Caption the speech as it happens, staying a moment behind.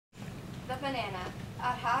banana.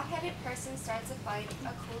 A hot-headed person starts a fight.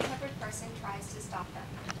 A cool-tempered person tries to stop them.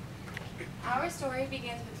 Our story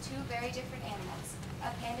begins with two very different animals, a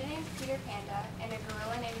panda named Peter Panda and a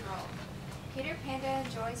gorilla named Rolf. Peter Panda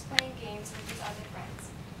enjoys playing games with his other friends.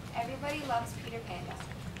 Everybody loves Peter Panda.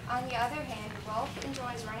 On the other hand, Rolf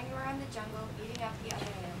enjoys running around the jungle beating up the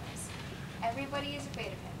other animals. Everybody is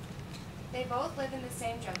afraid of him. They both live in the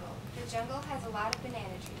same jungle. The jungle has a lot of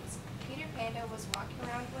banana trees. Peter Panda was walking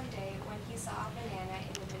around one day when he saw a banana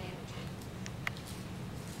in the banana tree.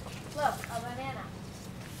 Look, a banana.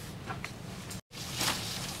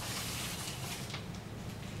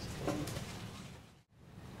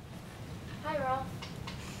 Hi, Rolf.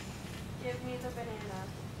 Give me the banana.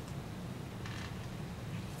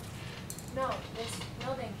 No, thank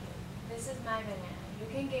you. This is my banana. You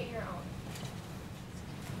can get your own.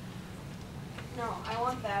 No, I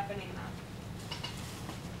want that banana.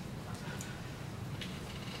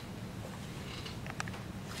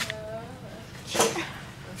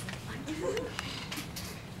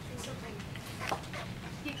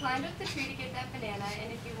 He climbed up the tree to get that banana,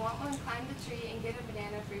 and if you want one, climb the tree and get a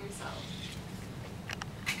banana for yourself.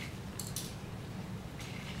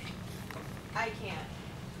 I can't.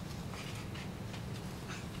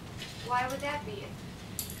 Why would that be?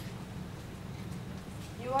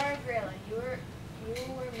 You are a gorilla. You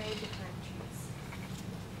were made to climb trees.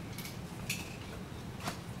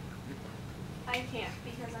 I can't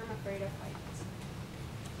because I'm afraid of heights.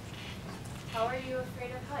 How are you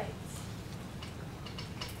afraid of heights?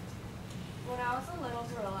 When I was a little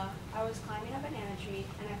gorilla, I was climbing a banana tree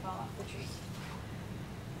and I fell off the tree.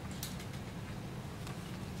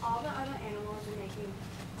 All the other animals were making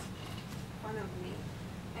fun of me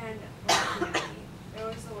and laughing at me. It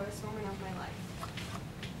was the worst moment of my life.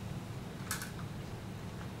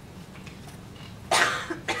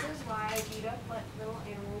 This is why I beat up little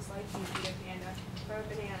animals like you, Peter Panda, for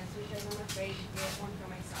bananas, because I'm afraid to get one for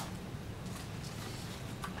myself.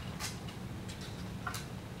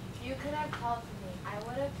 You could have called for me. I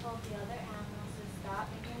would have told the other animals to stop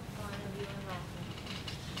making fun of you and laughing.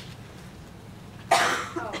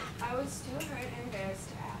 Oh, I was too hurt and embarrassed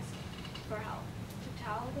to ask for help, to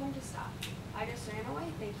tell them to stop. I just ran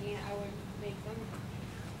away thinking I would make them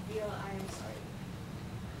feel I am sorry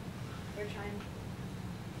for trying to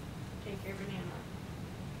take your banana.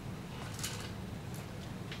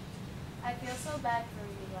 I feel so bad for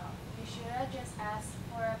you, though. You should have just asked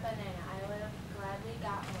for a banana. I would have gladly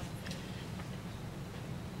got one.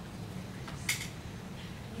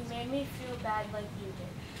 You made me feel bad like you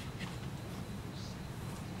did.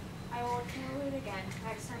 I won't do it again.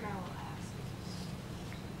 Next time I will ask.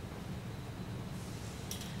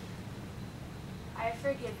 I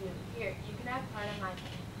forgive you. Here, you can have part of my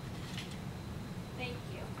banana. Thank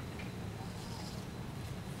you.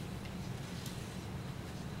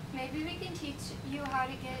 Maybe we can teach you how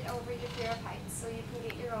to get over your fear of heights so you can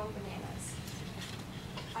get your own bananas.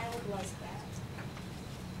 I would love that.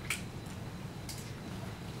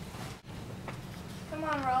 Come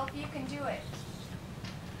on, Rolf, you can do it.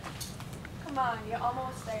 Come on, you're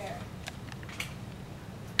almost there.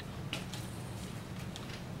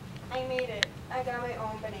 I made it. I got my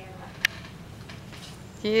own banana.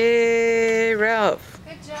 Yay, Ralph.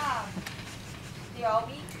 Good job. They all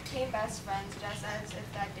became best friends just as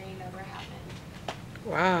if that day never happened.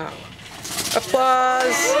 Wow.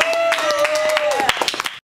 Applause.